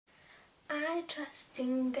I trust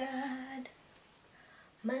in God,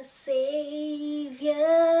 my Savior,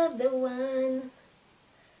 the one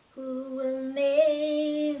who will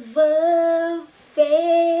never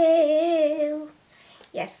fail.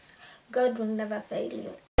 Yes, God will never fail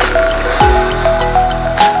you.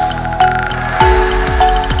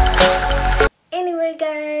 Anyway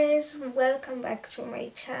guys, welcome back to my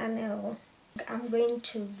channel. I'm going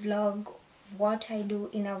to vlog what I do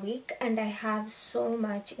in a week, and I have so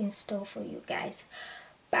much in store for you guys.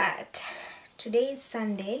 But today is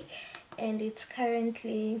Sunday and it's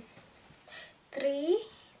currently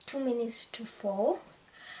 2 minutes to 4.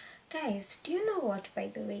 Guys, do you know what, by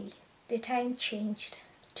the way? The time changed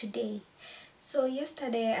today. So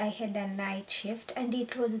yesterday I had a night shift and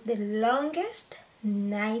it was the longest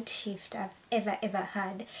night shift I've ever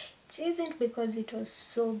had. It isn't because it was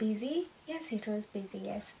so busy. Yes, it was busy,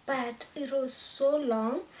 yes, but it was so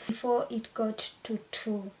long before it got to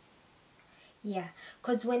 2. Yeah,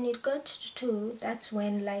 because when it got to 2, that's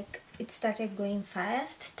when like it started going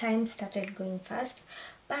fast. Time started going fast.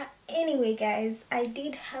 But anyway guys, I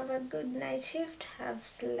did have a good night shift. I've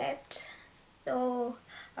slept, though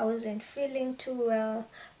I wasn't feeling too well,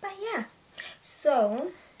 but yeah.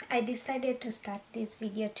 So I decided to start this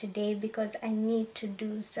video today because I need to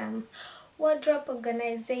do some wardrobe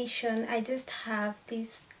organization. I just have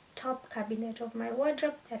this top cabinet of my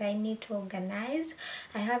wardrobe that I need to organize.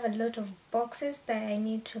 I have a lot of boxes that I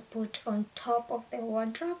need to put on top of the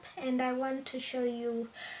wardrobe, and I want to show you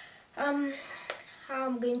how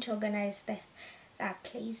I'm going to organize that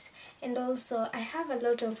place. And also I have a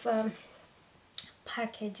lot of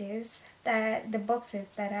packages, that the boxes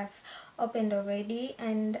that I've opened already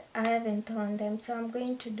and I haven't thrown them, so I'm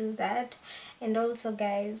going to do that. And also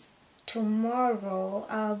guys, tomorrow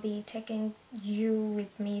I'll be taking you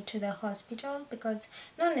with me to the hospital, because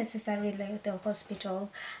not necessarily the hospital,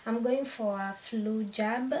 I'm going for a flu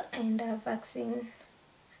jab and a vaccine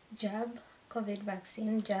jab, COVID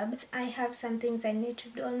vaccine jab. I have some things I need to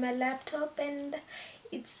do on my laptop, and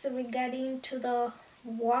it's regarding to the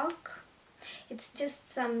work. It's just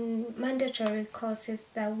some mandatory courses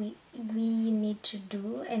that we need to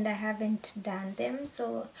do, and I haven't done them,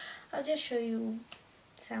 so I'll just show you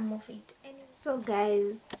some of it. So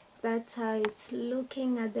guys, that's how it's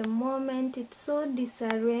looking at the moment. It's so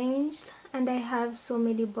disarranged and I have so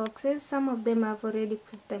many boxes. Some of them I've already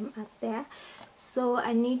put them up there, so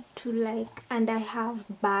I need to and I have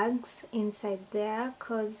bags inside there,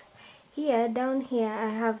 because here, down here, I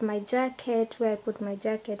have my jacket, where I put my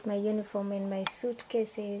jacket, my uniform, and my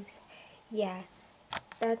suitcases. Yeah,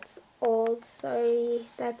 that's all. Sorry,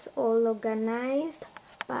 that's all organized.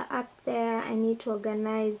 But up there, I need to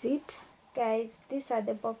organize it. Guys, these are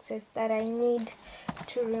the boxes that I need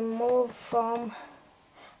to remove from.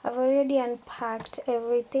 I've already unpacked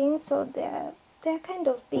everything, so they're kind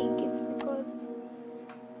of big. It's because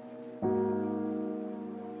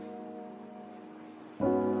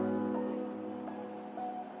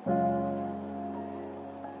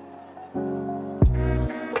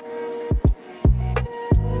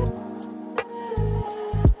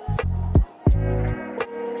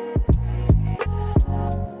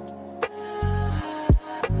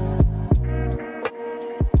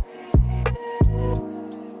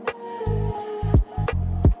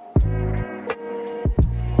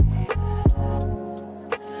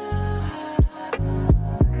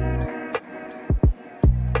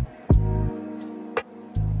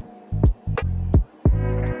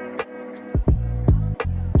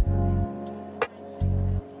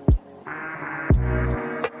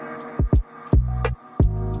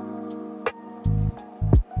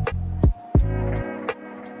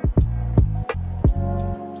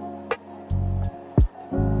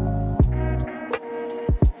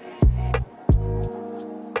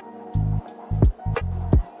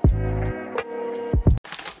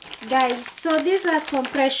guys, so these are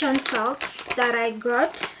compression socks that I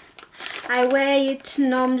got. I wear it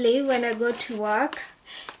normally when I go to work.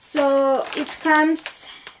 So it comes,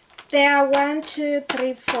 there are 1, 2,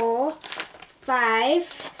 3, 4,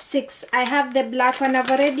 5, 6. I have the black one. I've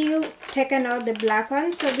already taken out the black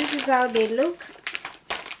one, so this is how they look.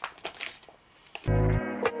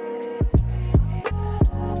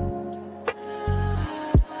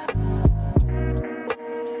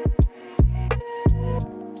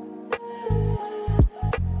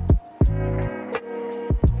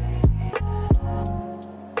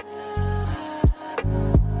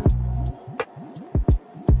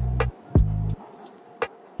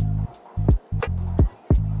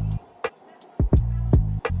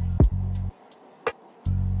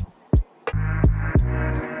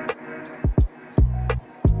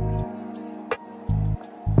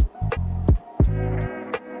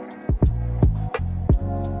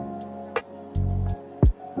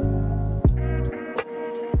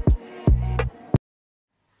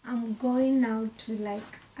 now to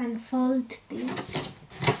like unfold these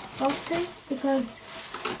boxes, because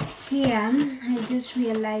here I just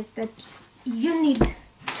realized that you need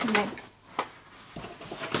to like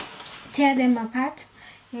tear them apart,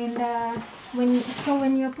 and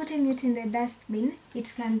when you're putting it in the dustbin,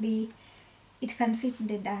 it can fit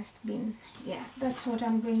the dustbin. Yeah, that's what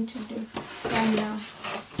I'm going to do right now.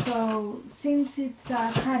 So since it's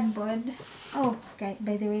cardboard, oh okay,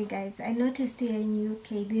 by the way guys, I noticed here in UK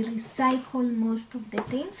they recycle most of the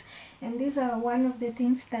things, and these are one of the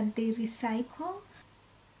things that they recycle.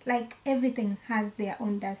 Like everything has their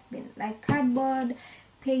own dustbin, like cardboard,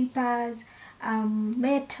 papers,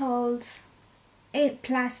 metals,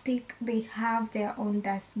 plastic, they have their own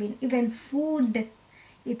dustbin, even food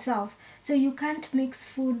itself. So you can't mix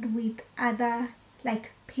food with other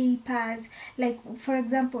like papers. Like for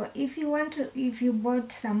example, if you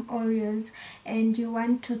bought some Oreos and you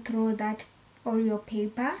want to throw that Oreo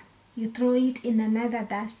paper, you throw it in another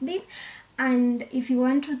dustbin, and if you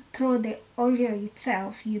want to throw the Oreo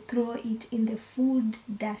itself, you throw it in the food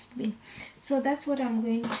dustbin. So that's what I'm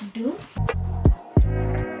going to do.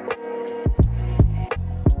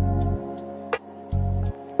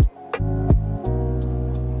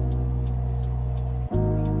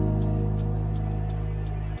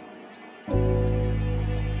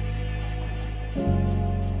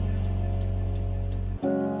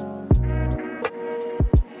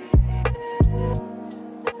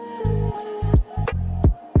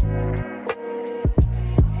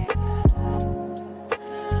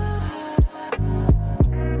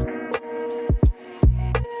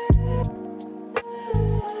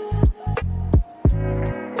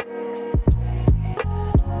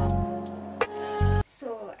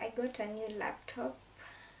 So I got a new laptop.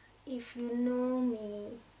 If you know me,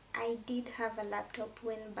 I did have a laptop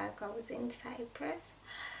when back I was in Cyprus,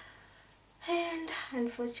 and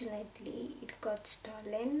unfortunately it got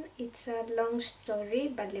stolen. It's a long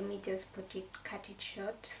story, but let me just cut it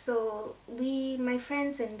short. So my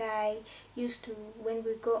friends and I used to, when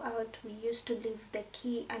we go out, we used to leave the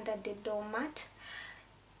key under the doormat.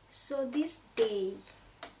 So this day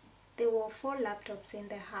there were 4 laptops in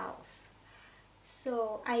the house.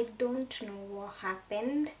 So I don't know what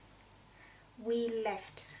happened. We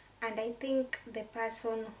left, and I think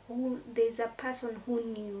there's a person who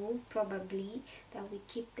knew probably that we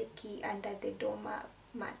keep the key under the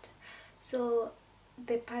doormat. So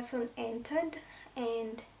the person entered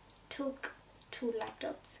and took 2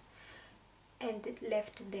 laptops and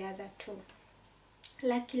left the other 2.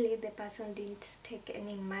 Luckily the person didn't take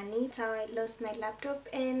any money. So I lost my laptop,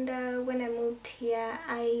 and when I moved here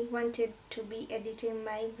I wanted to be editing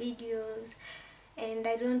my videos, and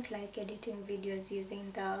I don't like editing videos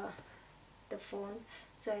using the phone.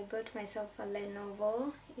 So I got myself a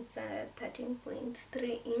Lenovo. It's a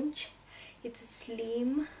 13.3 inch. It's a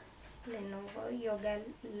slim Lenovo, yoga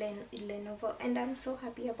Lenovo, and I'm so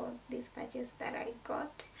happy about this purchase that I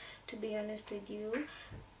got, to be honest with you.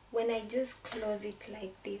 When I just close it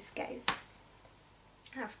like this, guys,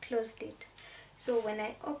 I've closed it, so when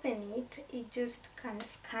I open it, it just can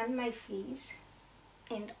scan my face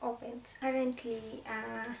and opens. Currently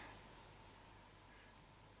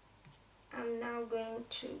I'm now going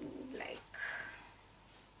to like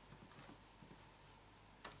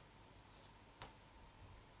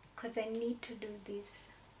because I need to do this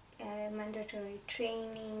mandatory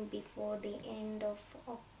training before the end of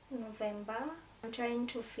November. I'm trying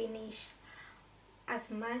to finish as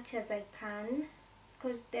much as I can,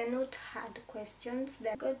 because they're not hard questions.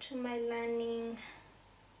 They go to my learning.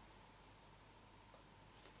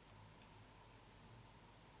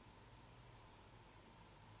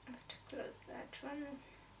 I have to close that one.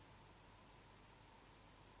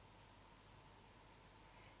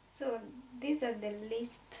 So these are the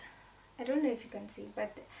list. I don't know if you can see,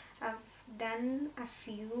 but I've done a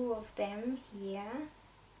few of them here,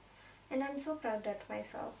 and I'm so proud of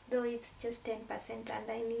myself, though it's just 10%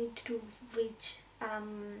 and I need to reach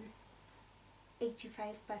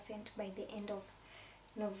 85% by the end of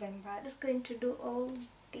November. I'm just going to do all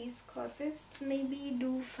these courses, maybe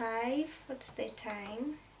do 5. What's the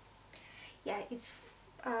time? Yeah, it's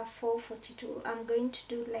 4:42. I'm going to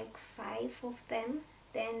do like 5 of them,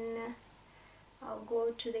 then I'll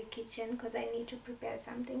go to the kitchen because I need to prepare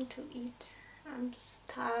something to eat. I'm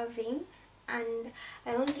starving, and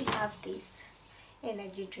I only have this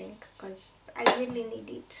energy drink because I really need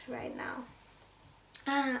it right now.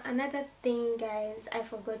 Another thing, guys, I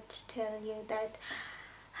forgot to tell you that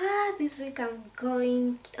this week I'm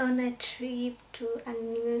going on a trip to a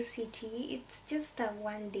new city. It's just a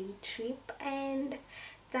 1-day trip, and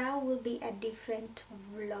that will be a different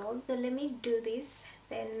vlog. So let me do this,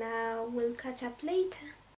 then we'll catch up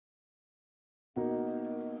later.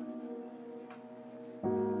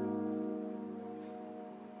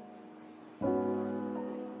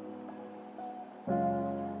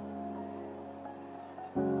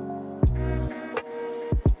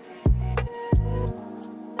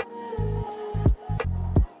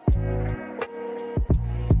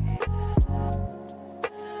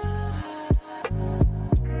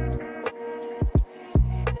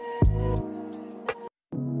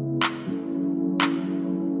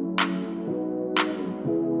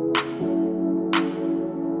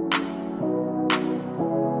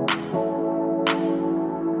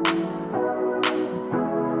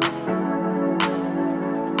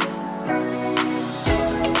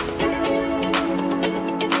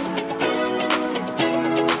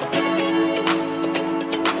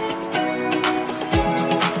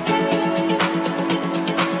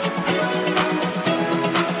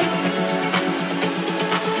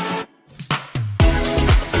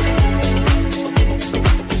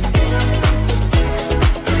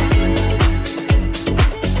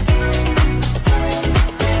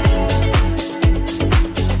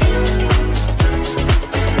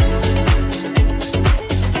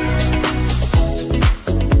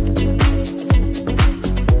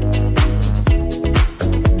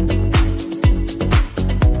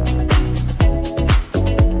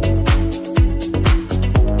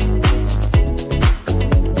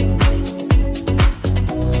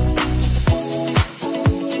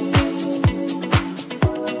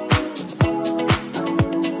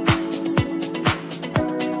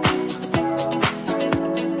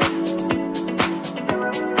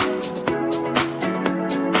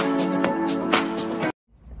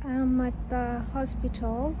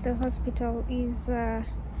 Hospital. The hospital is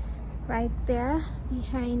right there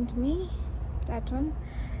behind me, that one,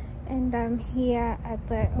 and I'm here at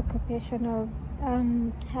the occupational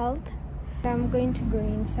health. I'm going to go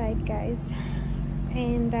inside, guys,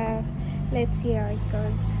 and let's see how it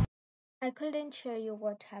goes. I couldn't show you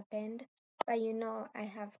what happened, but you know I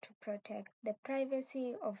have to protect the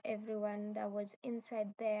privacy of everyone that was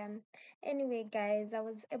inside there. Anyway, guys, I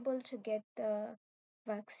was able to get the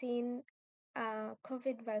vaccine,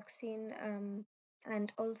 COVID vaccine,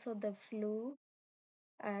 and also the flu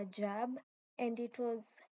jab, and it was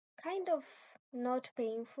kind of not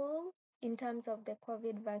painful in terms of the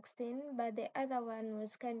COVID vaccine, but the other one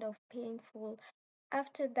was kind of painful.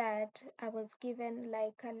 After that, I was given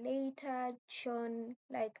like a later shown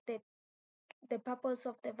like the purpose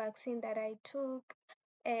of the vaccine that I took,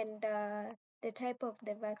 and the type of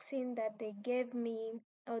the vaccine that they gave me,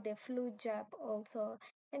 or the flu jab also.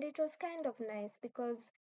 And it was kind of nice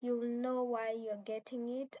because you'll know why you're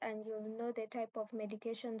getting it, and you'll know the type of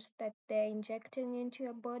medications that they're injecting into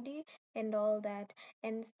your body and all that.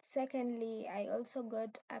 And secondly, I also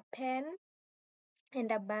got a pen and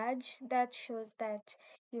a badge that shows that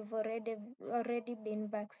you've already been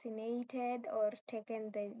vaccinated or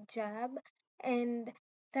taken the jab. And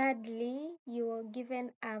thirdly, you were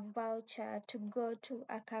given a voucher to go to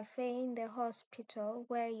a cafe in the hospital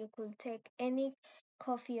where you could take any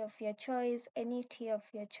coffee of your choice, any tea of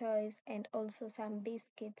your choice, and also some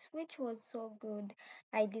biscuits, which was so good.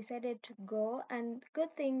 I decided to go, and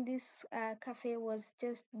good thing this cafe was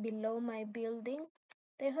just below my building.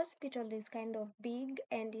 The hospital is kind of big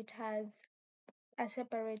and it has a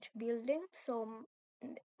separate building, so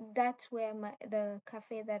that's where the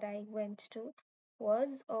cafe that I went to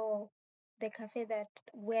was, or the cafe that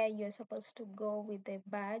where you're supposed to go with the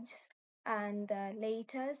badge and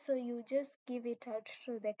later. So you just give it out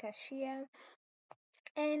to the cashier,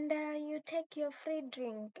 and you take your free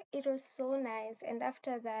drink. It was so nice. And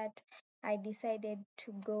after that, I decided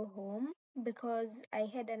to go home because I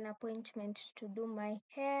had an appointment to do my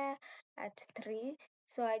hair at 3.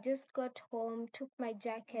 So I just got home, took my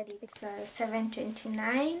jacket. It's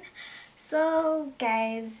 7:29. So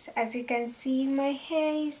guys, as you can see, my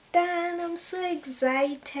hair is done. I'm so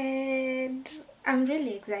excited. I'm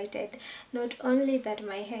really excited. Not only that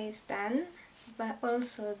my hair is done, but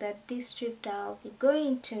also that this trip that I'll be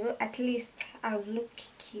going to, at least I'll look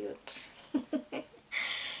cute.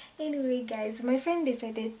 Anyway, guys, my friend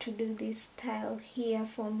decided to do this style here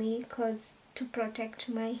for me because to protect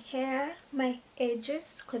my hair, my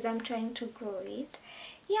edges, because I'm trying to grow it.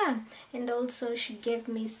 Yeah, and also she gave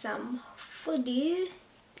me some foodie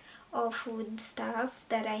or food stuff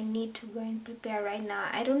that I need to go and prepare right now.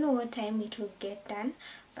 I don't know what time it will get done,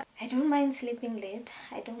 but I don't mind sleeping late.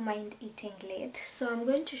 I don't mind eating late. So I'm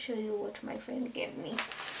going to show you what my friend gave me.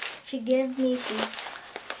 She gave me this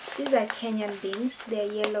These are Kenyan beans.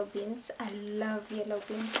 They're yellow beans. I love yellow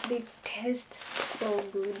beans. They taste so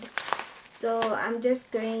good. So I'm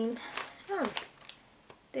just going...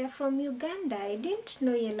 they're from Uganda. I didn't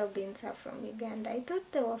know yellow beans are from Uganda. I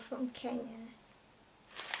thought they were from Kenya.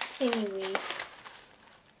 Anyway,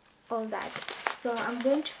 all that. So I'm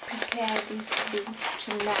going to prepare these beans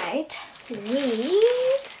tonight with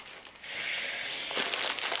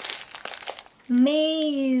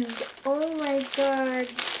maize. Oh my god.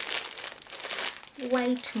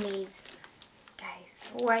 White maize.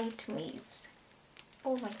 Guys, white maize.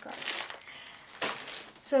 Oh my god.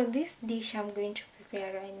 So this dish I'm going to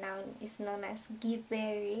prepare right now is known as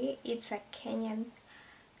githeri. It's a Kenyan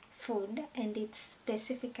food and it's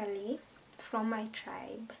specifically from my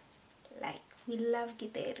tribe. Like, we love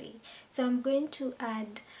githeri. So I'm going to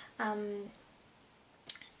add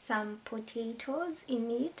some potatoes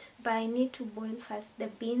in it, but I need to boil first the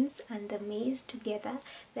beans and the maize together.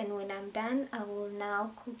 Then when I'm done, I will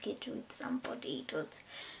now cook it with some potatoes.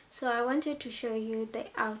 So I wanted to show you the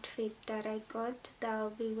outfit that I got, that I'll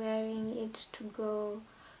be wearing it to go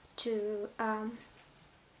to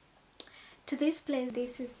this place.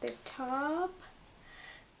 This is the top,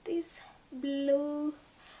 this blue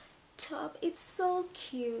top. It's so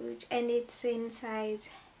cute and it's in size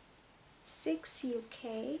 6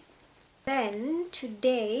 UK. Then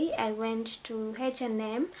today I went to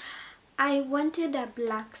H&M. I wanted a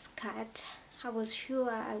black skirt. I was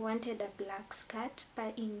sure I wanted a black skirt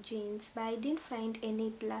but in jeans, but I didn't find any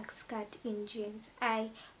black skirt in jeans.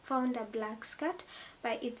 I found a black skirt,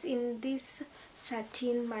 but it's in this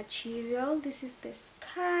satin material. This is the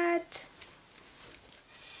skirt.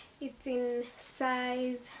 It's in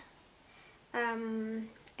size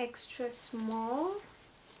extra small.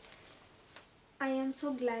 I am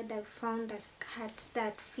so glad I found a skirt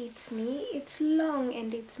that fits me. It's long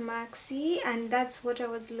and it's maxi, and that's what I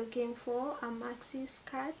was looking for, a maxi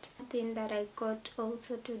skirt. The thing that I got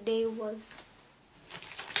also today was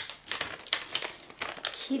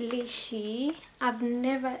kilishi. I've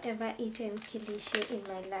never ever eaten kilishi in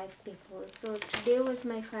my life before, so today was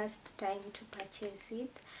my first time to purchase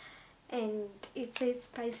it, and it's a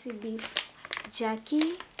spicy beef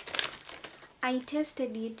jerky. I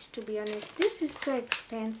tasted it, to be honest. This is so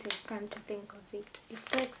expensive, come to think of it.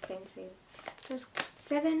 It's so expensive. It was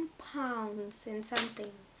 £7 and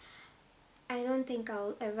something. I don't think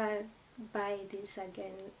I'll ever buy this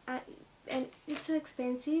again. And it's so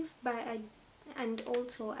expensive, but and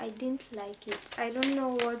also I didn't like it. I don't know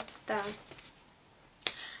what's the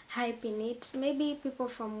hype in it. Maybe people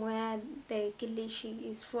from where the kilishi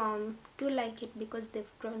is from do like it because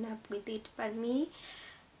they've grown up with it, but me,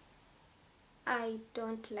 I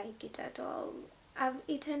don't like it at all. I've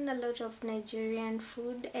eaten a lot of Nigerian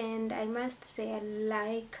food and I must say I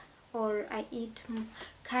like, or I eat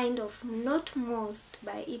kind of, not most,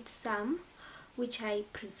 but I eat some, which I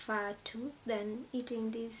prefer to than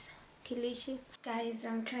eating this kilishi. Guys,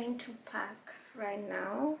 I'm trying to pack right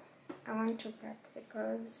now. I want to pack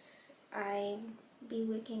because I'll be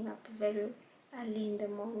waking up very early in the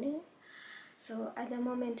morning. So at the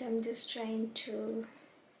moment I'm just trying to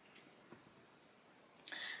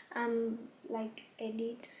like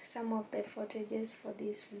edit some of the footages for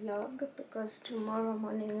this vlog, because tomorrow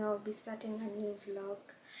morning I'll be starting a new vlog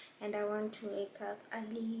and I want to wake up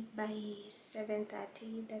early by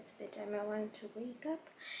 7:30. That's the time I want to wake up,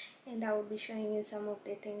 and I will be showing you some of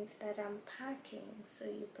the things that I'm packing so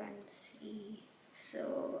you can see.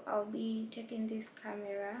 So I'll be taking this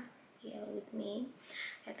camera here with me.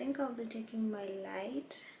 I think I'll be taking my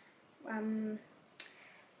light.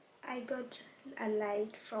 I got a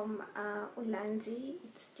light from Ulanzi.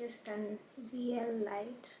 It's just an VL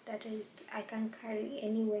light that I can carry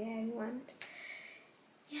anywhere I want.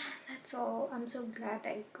 Yeah, that's all. I'm so glad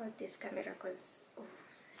I got this camera because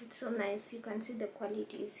it's so nice. You can see the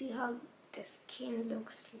quality. You see how the skin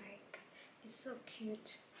looks like. It's so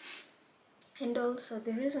cute. And also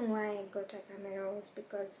the reason why I got a camera was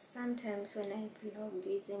because sometimes when I vlog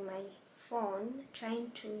using my phone,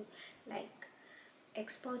 trying to like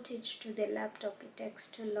export it to the laptop, it takes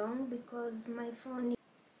too long because my phone...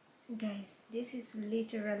 Guys, this is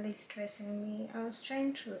literally stressing me. I was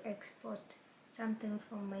trying to export something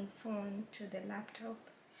from my phone to the laptop,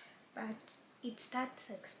 but it starts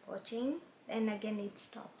exporting and again it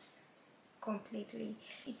stops completely.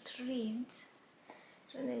 It reads, I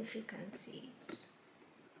don't know if you can see it.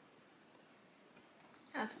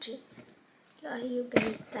 I have to lower you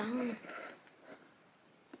guys down.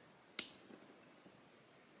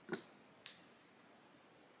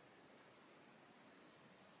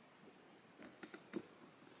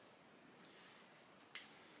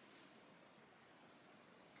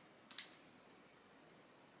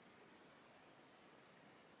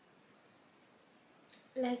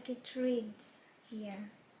 like it reads here.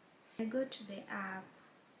 I go to the app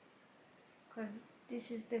because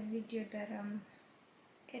this is the video that I'm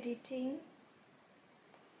editing.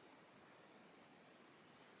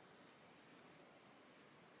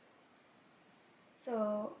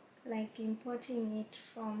 So like importing it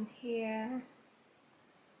from here,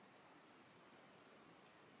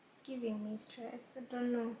 it's giving me stress. I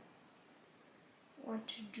don't know what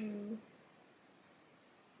to do.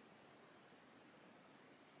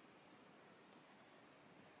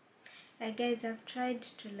 Like guys, I've tried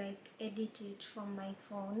to like edit it from my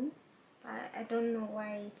phone, but I don't know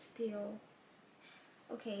why it's still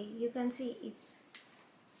okay. You can see it's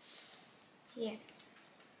here.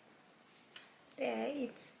 There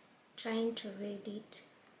it's trying to read it,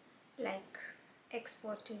 like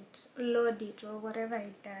export it, load it, or whatever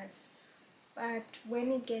it does. But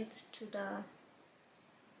when it gets to the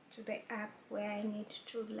app where I need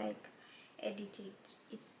to like edit it,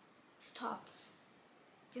 it stops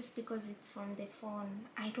just because it's from the phone.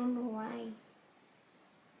 I don't know why.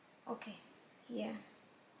 Okay, yeah.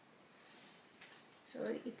 So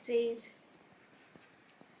it says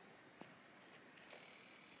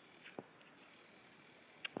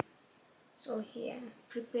so here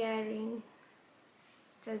preparing,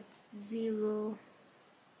 that's 0.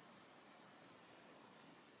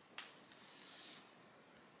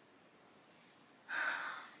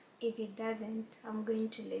 If it doesn't, I'm going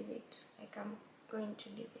to leave it. Like I'm going to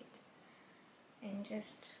leave it and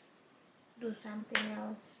just do something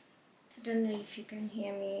else. I don't know if you can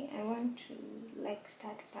hear me. I want to like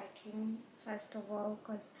start packing first of all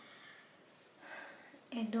because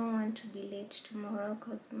I don't want to be late tomorrow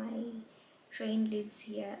because my train leaves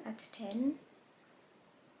here at 10,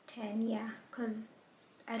 yeah, because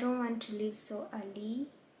I don't want to leave so early.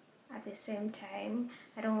 At the same time,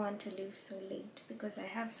 I don't want to leave so late because I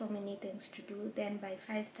have so many things to do. Then by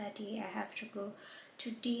 5:30 I have to go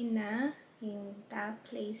to dinner in that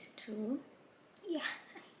place too. Yeah,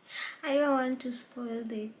 I don't want to spoil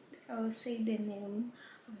or say the name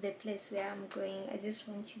of the place where I'm going. I just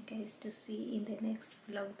want you guys to see in the next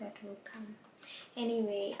vlog that will come.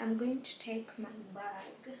 Anyway, I'm going to take my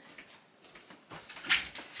bag.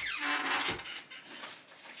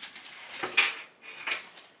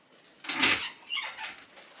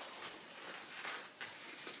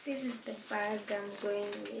 This is the bag I'm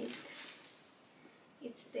going with.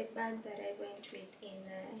 It's the bag that I went with in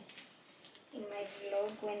my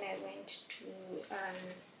vlog when I went to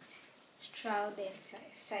Stroud and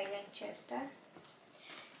Cirencester.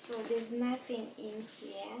 So there's nothing in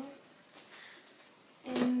here,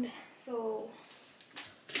 and so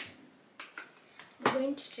I'm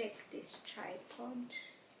going to take this tripod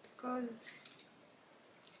because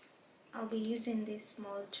I'll be using this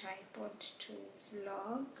small tripod to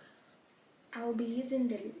vlog. I'll be using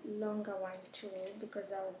the longer one too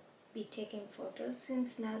because I'll be taking photos.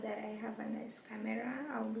 Since now that I have a nice camera,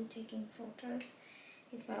 I'll be taking photos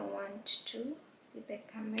if I want to with the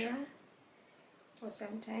camera, or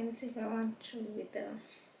sometimes if I want to with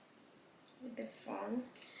the phone.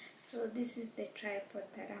 So this is the tripod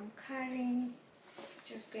that I'm carrying.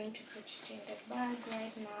 Just going to put it in the bag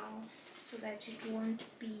right now so that it won't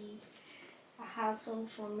be a hassle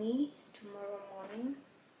for me tomorrow morning.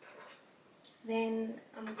 Then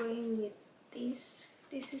I'm going with this.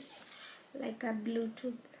 This is like a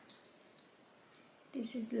Bluetooth.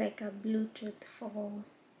 This is like a Bluetooth for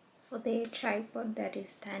the tripod that is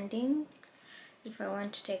standing. If I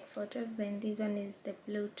want to take photos, then this one is the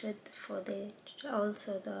Bluetooth for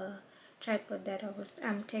also the tripod that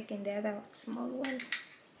I'm taking the other small one.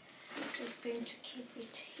 I'm just going to keep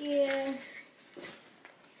it here.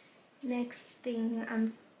 Next thing,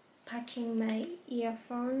 I'm packing my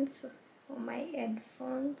earphones or my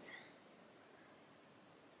headphones.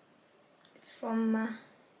 It's from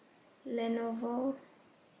Lenovo.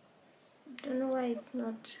 Don't know why it's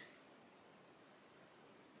not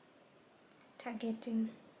targeting.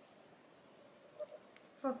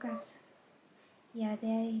 Focus. Yeah,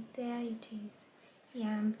 there it is.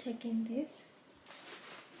 Yeah, I'm taking this.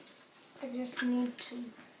 I just need to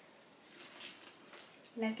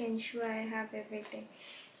like ensure I have everything.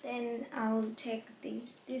 Then I'll take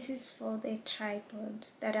this. This is for the tripod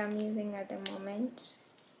that I'm using at the moment.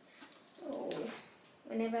 So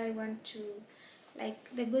whenever I want to,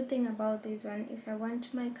 like, the good thing about this one, if I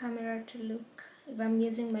want my camera to look, if I'm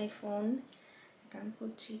using my phone, I can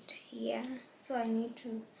put it here. So I need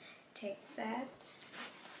to take that.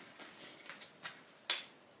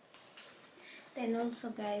 Then also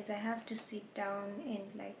guys, I have to sit down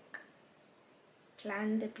and like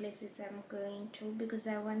plan the places I'm going to, because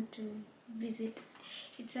I want to visit.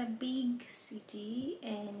 It's a big city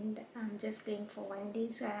and I'm just going for 1 day,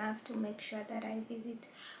 so I have to make sure that I visit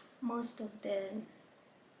most of the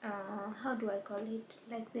how do I call it,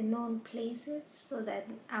 like the known places, so that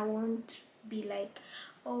I won't be like,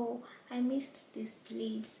 oh, I missed this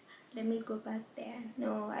place, let me go back there.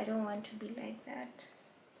 No, I don't want to be like that,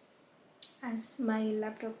 as my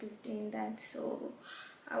laptop is doing that. So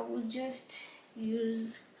I will just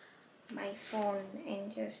use my phone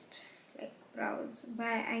and just like browse. But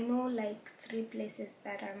I know like 3 places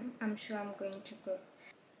that I'm sure I'm going to go.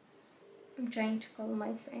 I'm trying to call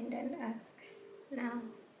my friend and ask now.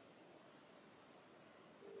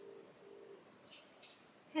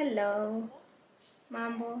 Hello,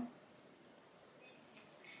 mambo.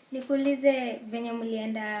 Nikuulize venye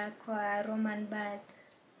mlienda kwa Roman bath,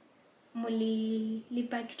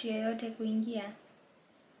 mulilipa kitu yoyote kuingia?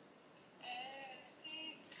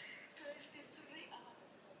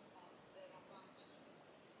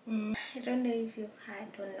 I don't know if you've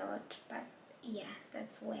heard or not, but yeah,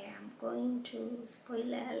 that's where I'm going to.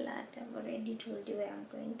 Spoiler alert, I've already told you where I'm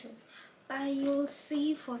going to. But you'll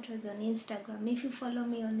see photos on Instagram. If you follow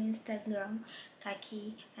me on Instagram,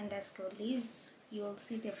 Kaki_Liz, you'll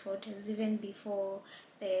see the photos even before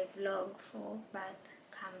the vlog for Bath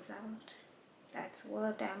comes out. That's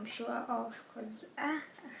what I'm sure of, because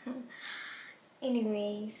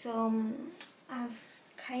anyway, so I've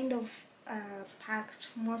kind of packed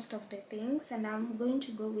most of the things, and I'm going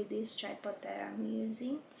to go with this tripod that I'm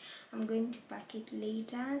using. I'm going to pack it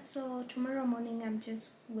later. So tomorrow morning I'm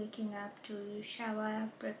just waking up to shower,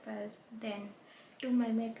 breakfast, then do my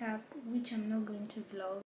makeup, which I'm not going to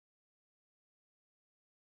vlog.